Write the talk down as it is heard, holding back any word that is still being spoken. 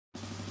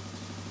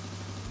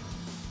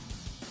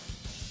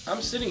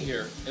I'm sitting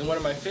here in one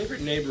of my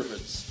favorite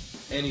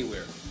neighborhoods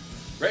anywhere,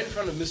 right in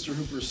front of Mr.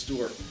 Hooper's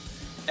store.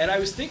 And I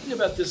was thinking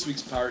about this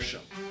week's Parsha.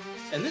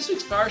 And this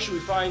week's Parsha, we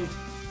find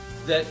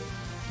that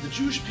the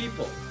Jewish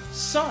people,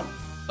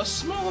 a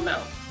small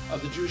amount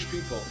of the Jewish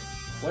people,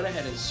 went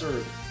ahead and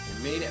served,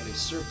 and they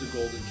served the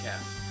golden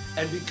calf.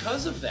 And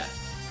because of that,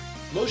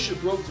 Moshe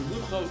broke the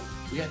luchot.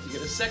 We had to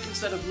get a second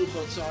set of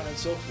luchot, so on and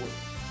so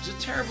forth. It was a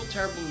terrible,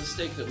 terrible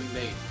mistake that we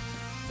made.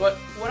 But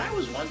what I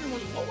was wondering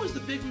was, what was the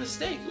big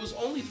mistake? It was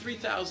only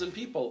 3,000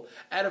 people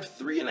out of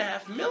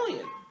 3.5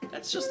 million.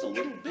 That's just a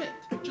little bit,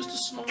 just a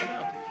small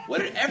amount. What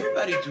did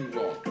everybody do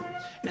wrong?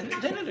 And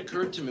then it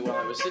occurred to me while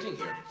I was sitting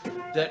here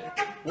that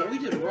what we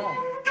did wrong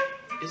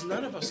is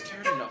none of us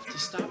cared enough to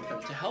stop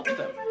them, to help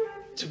them,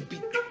 to be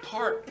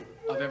part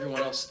of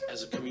everyone else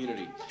as a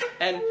community.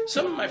 And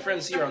some of my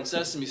friends here on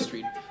Sesame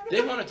Street,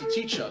 they wanted to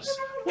teach us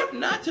what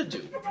not to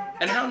do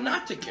and how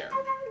not to care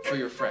for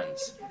your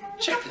friends.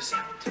 Check this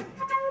out.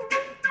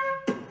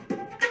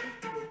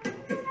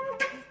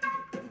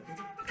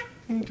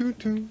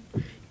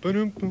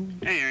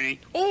 Hey, Ernie.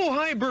 Oh,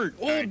 hi, Bert.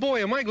 Oh,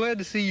 boy, am I glad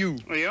to see you.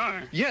 Oh, you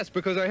are? Yes,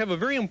 because I have a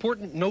very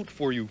important note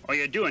for you. Oh,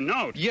 you do a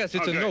note? Yes,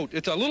 it's a note.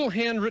 It's a little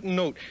handwritten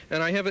note,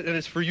 and I have it, and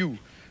it's for you.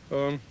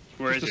 Where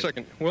just is a it?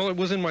 second. Well, it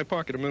was in my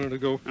pocket a minute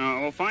ago.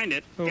 Oh, we'll find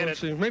it. Oh, Get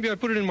let's it. see. Maybe I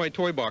put it in my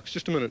toy box.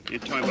 Just a minute. Your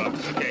toy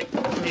box. Okay.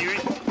 Hey, Ernie.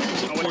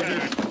 Oh, what's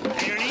that?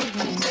 Hey, Ernie.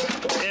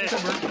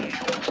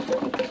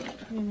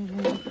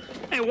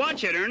 Hey,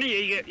 watch it,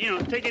 Ernie.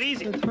 Take it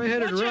easy. I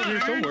had it around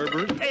here somewhere,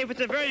 Bert. Hey, if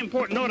it's a very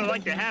important note, I'd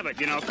like to have it,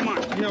 Come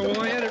on. Yeah,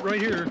 well, I had it right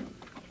here.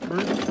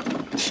 Bert.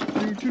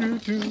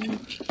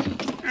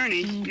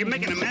 Ernie, you're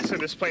making a mess of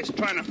this place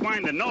trying to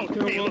find the note.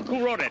 Yeah, Hey, well, look,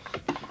 who wrote it?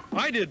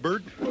 I did,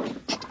 Bert.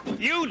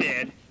 You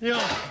did?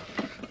 Yeah.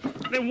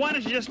 Then why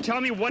don't you just tell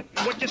me what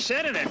you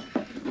said in it?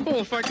 Well,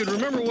 if I could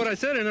remember what I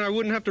said in it, I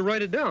wouldn't have to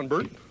write it down,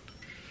 Bert.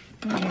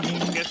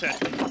 Guess that.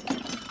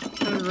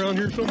 Had it around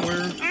here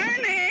somewhere.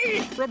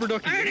 Ernie! Rubber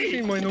ducky, have you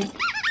seen my note?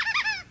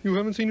 You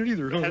haven't seen it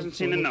either, huh? Hasn't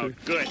seen the note.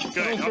 Good, good.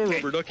 Don't throw Okay.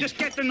 rubber ducky. Just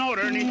get the note,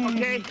 Ernie,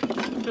 okay?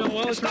 Yeah,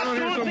 well, it's Stop around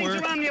here throwing somewhere.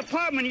 things around the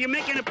apartment. You're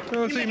making a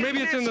Well, see,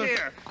 maybe it's in the...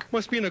 here.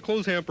 Must be in the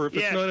clothes hamper if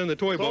it's not in the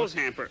toy clothes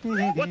box. hamper.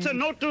 What's a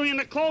note doing in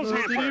the clothes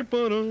hamper?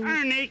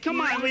 Ernie,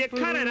 come on, will you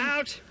cut it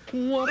out?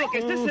 Look,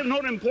 is this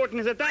note important?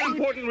 Is it that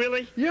important,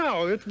 really?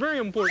 Yeah, it's very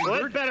important, Well,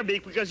 it Bert. better be,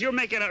 because you're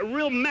making a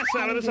real mess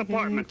out of this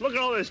apartment. Look at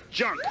all this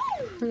junk.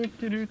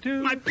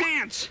 My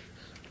pants.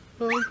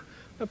 I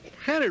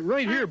had it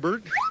right here,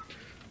 Bert.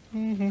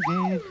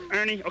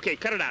 Ernie, okay,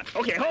 cut it out.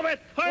 Okay, hold it.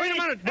 Wait a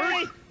minute, Bert.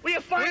 Ernie, will you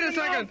find Wait a the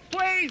note, second.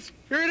 please?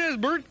 Here it is,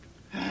 Bert.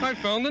 I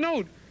found the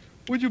note.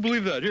 Would you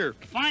believe that? Here.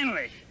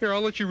 Finally. Here,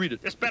 I'll let you read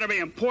it. This better be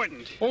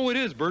important. Oh, it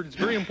is, Bert. It's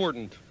very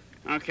important.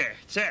 Okay,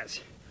 it says,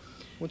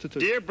 What's it say?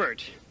 Dear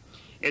Bert,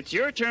 it's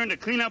your turn to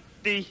clean up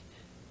the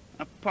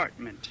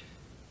apartment.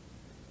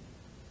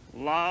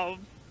 Love,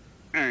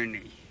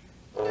 Ernie.